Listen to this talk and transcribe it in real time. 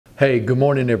Hey, good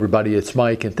morning everybody. It's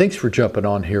Mike and thanks for jumping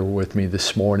on here with me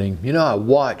this morning. You know, I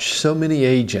watch so many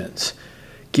agents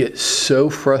get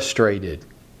so frustrated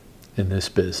in this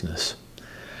business.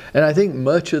 And I think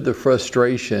much of the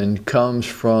frustration comes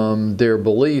from their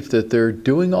belief that they're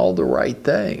doing all the right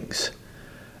things,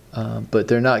 but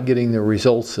they're not getting the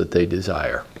results that they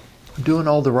desire. I'm doing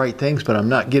all the right things, but I'm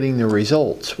not getting the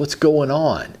results. What's going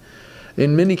on?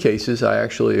 In many cases, I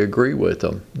actually agree with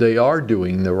them. They are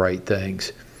doing the right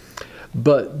things.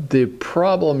 But the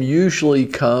problem usually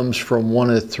comes from one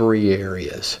of three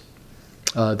areas.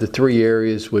 The three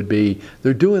areas would be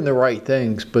they're doing the right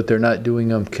things, but they're not doing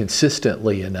them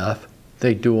consistently enough.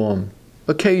 They do them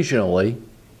occasionally,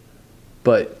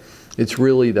 but it's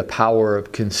really the power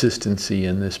of consistency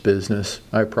in this business.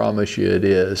 I promise you it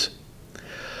is.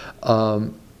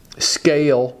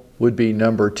 Scale would be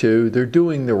number two. They're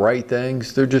doing the right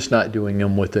things, they're just not doing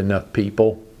them with enough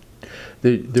people.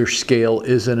 Their scale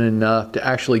isn't enough to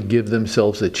actually give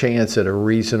themselves a chance at a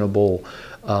reasonable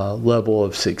level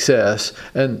of success.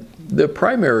 And the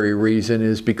primary reason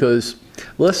is because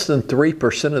less than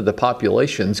 3% of the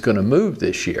population is going to move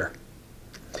this year.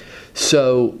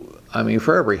 So, I mean,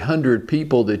 for every 100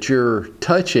 people that you're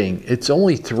touching, it's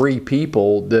only 3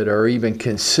 people that are even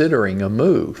considering a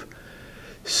move.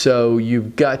 So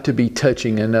you've got to be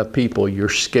touching enough people. Your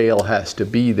scale has to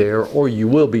be there, or you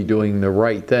will be doing the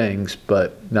right things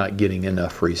but not getting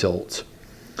enough results.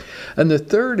 And the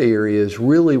third area is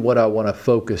really what I want to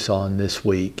focus on this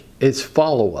week. It's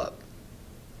follow-up.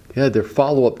 Yeah, their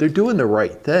follow-up, they're doing the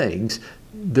right things.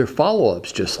 Their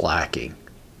follow-up's just lacking.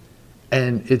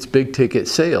 And it's big ticket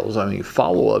sales. I mean,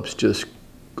 follow-up's just,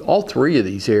 all three of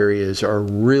these areas are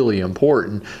really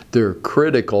important. They're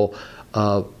critical.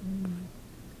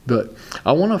 But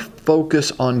I want to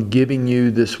focus on giving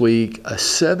you this week a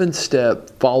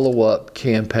 7-step follow-up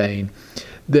campaign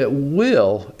that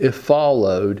will, if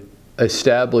followed,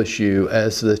 establish you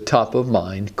as the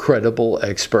top-of-mind, credible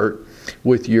expert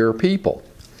with your people.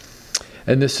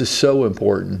 And this is so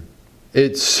important.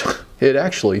 It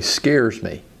actually scares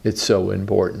me. It's so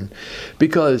important.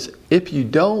 Because if you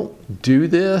don't do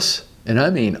this, and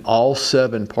I mean all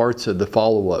 7 parts of the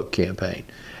follow-up campaign,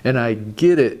 and I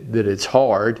get it that it's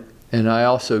hard, and I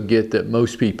also get that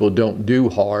most people don't do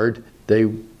hard.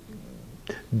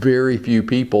 Very few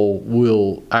people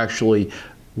will actually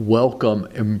welcome,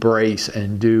 embrace,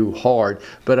 and do hard.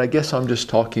 But I guess I'm just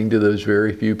talking to those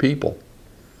very few people.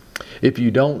 If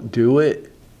you don't do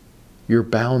it, you're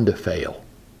bound to fail.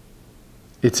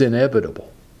 It's inevitable.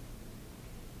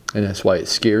 And that's why it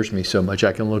scares me so much.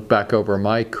 I can look back over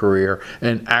my career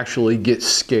and actually get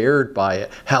scared by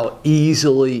it. How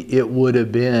easily it would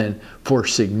have been for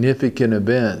significant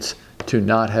events to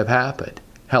not have happened.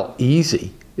 How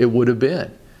easy it would have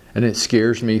been. And it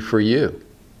scares me for you.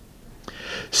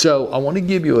 So I want to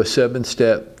give you a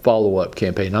 7-step follow-up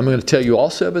campaign. I'm going to tell you all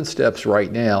 7 steps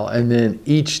right now. And then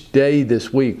each day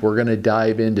this week, we're going to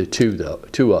dive into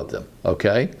two of them.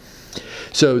 Okay?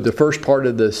 So the first part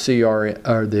of the CRM,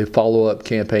 or the follow-up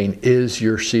campaign, is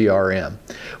your CRM.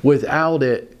 Without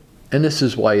it, and this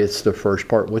is why it's the first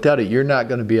part, without it, you're not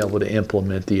going to be able to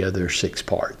implement the other 6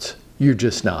 parts. You're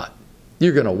just not.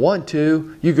 You're going to want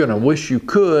to. You're going to wish you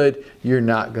could. You're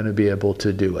not going to be able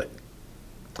to do it.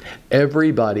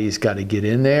 Everybody's got to get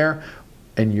in there,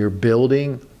 and you're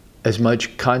building as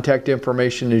much contact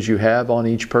information as you have on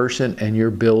each person, and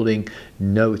you're building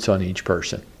notes on each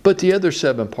person. But the other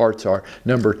 7 parts are,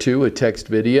 number 2, a text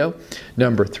video.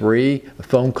 Number 3, a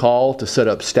phone call to set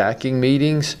up stacking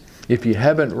meetings. If you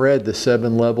haven't read the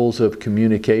 7 levels of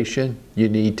communication, you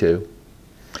need to.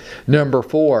 Number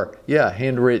 4, yeah,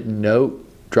 handwritten note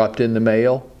dropped in the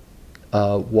mail.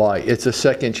 Why? It's a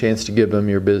second chance to give them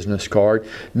your business card.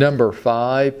 Number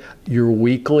 5, your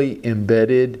weekly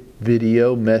embedded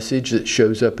video message that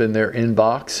shows up in their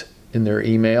inbox, in their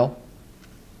email.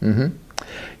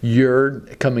 You're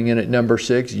coming in at number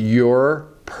 6, your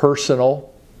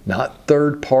personal, not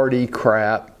third-party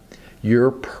crap,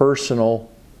 your personal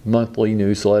monthly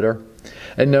newsletter.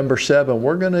 And number 7,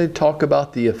 we're going to talk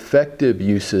about the effective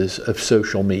uses of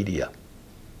social media.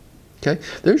 Okay,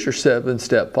 there's your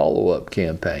 7-step follow-up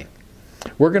campaign.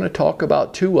 We're going to talk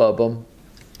about 2 of them,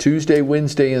 Tuesday,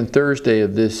 Wednesday, and Thursday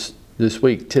of this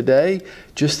week. Today,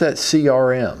 just that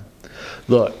CRM.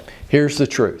 Look, here's the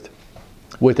truth.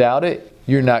 Without it,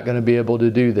 you're not going to be able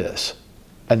to do this.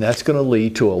 And that's going to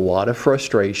lead to a lot of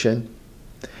frustration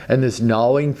and this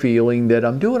gnawing feeling that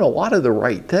I'm doing a lot of the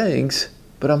right things,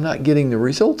 but I'm not getting the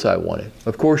results I wanted.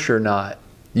 Of course you're not.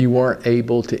 You weren't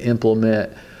able to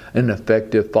implement an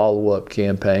effective follow-up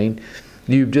campaign.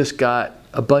 You've just got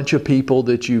a bunch of people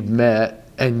that you've met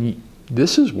and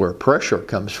this is where pressure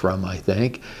comes from, I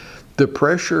think. The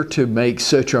pressure to make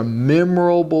such a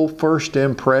memorable first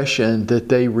impression that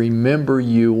they remember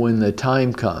you when the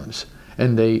time comes.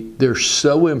 And they're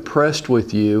so impressed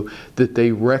with you that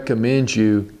they recommend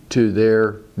you to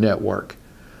their network.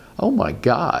 Oh my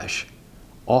gosh,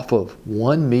 off of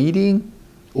one meeting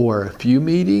or a few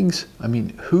meetings? I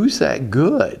mean, who's that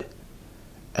good?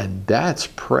 And that's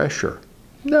pressure.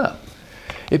 No.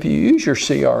 If you use your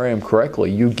CRM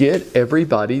correctly, you get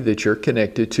everybody that you're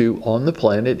connected to on the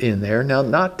planet in there. Now,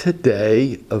 not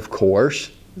today, of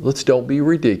course. Don't be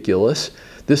ridiculous.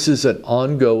 This is an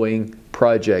ongoing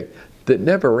project that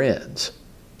never ends.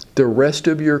 The rest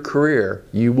of your career,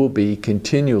 you will be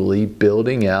continually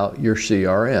building out your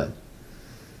CRM.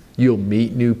 You'll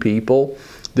meet new people.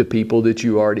 The people that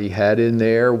you already had in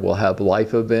there will have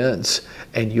life events,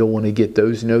 and you'll want to get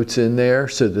those notes in there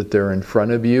so that they're in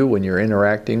front of you when you're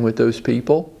interacting with those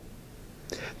people.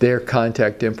 Their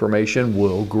contact information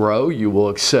will grow. You will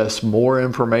access more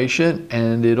information,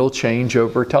 and it'll change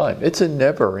over time. It's a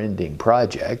never-ending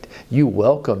project. You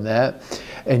welcome that,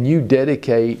 and you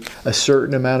dedicate a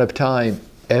certain amount of time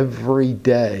every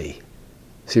day.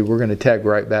 See, we're going to tag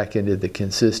right back into the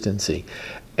consistency.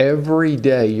 Every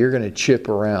day you're going to chip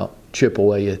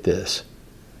away at this.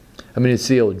 I mean, it's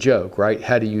the old joke, right?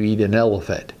 How do you eat an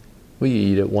elephant? Well,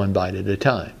 you eat it one bite at a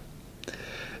time.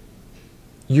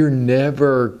 You're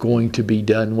never going to be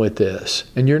done with this.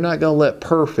 And you're not going to let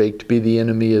perfect be the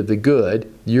enemy of the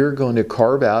good. You're going to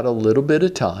carve out a little bit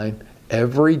of time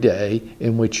every day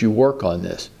in which you work on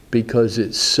this because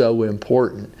it's so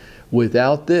important.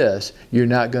 Without this, you're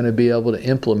not going to be able to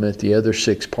implement the other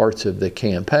 6 parts of the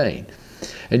campaign.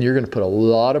 And you're going to put a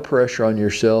lot of pressure on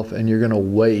yourself, and you're going to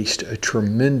waste a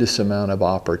tremendous amount of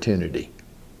opportunity.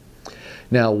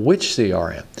 Now, which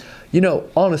CRM? You know,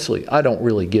 honestly, I don't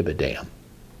really give a damn.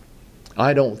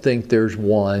 I don't think there's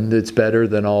one that's better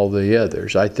than all the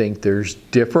others. I think there's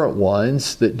different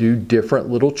ones that do different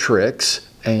little tricks,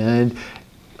 and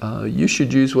you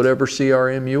should use whatever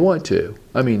CRM you want to.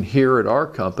 I mean, here at our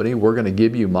company, we're going to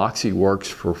give you MoxieWorks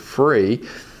for free.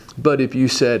 But if you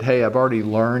said, hey, I've already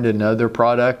learned another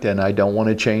product and I don't want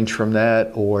to change from that,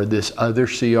 or this other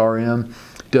CRM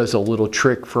does a little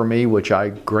trick for me, which I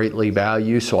greatly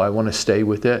value, so I want to stay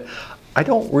with it, I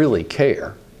don't really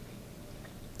care.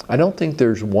 I don't think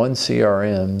there's one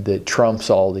CRM that trumps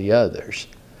all the others.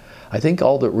 I think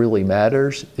all that really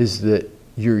matters is that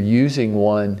you're using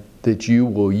one that you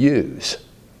will use.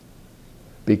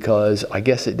 Because I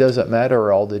guess it doesn't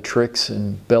matter all the tricks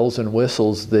and bells and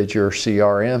whistles that your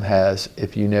CRM has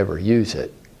if you never use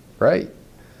it, right?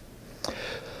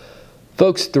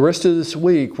 Folks, the rest of this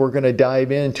week, we're going to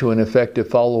dive into an effective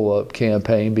follow-up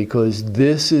campaign because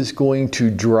this is going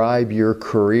to drive your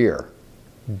career.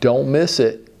 Don't miss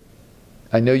it.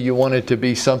 I know you want it to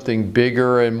be something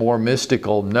bigger and more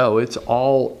mystical. No, it's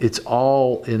all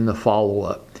in the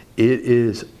follow-up. It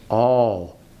is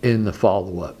all in the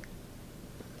follow-up.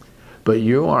 But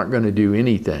you aren't going to do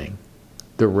anything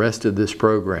the rest of this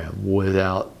program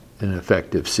without an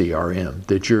effective CRM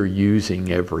that you're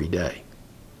using every day.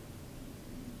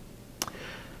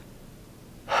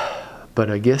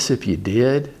 But I guess if you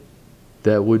did,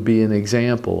 that would be an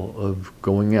example of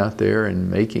going out there and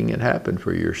making it happen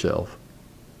for yourself.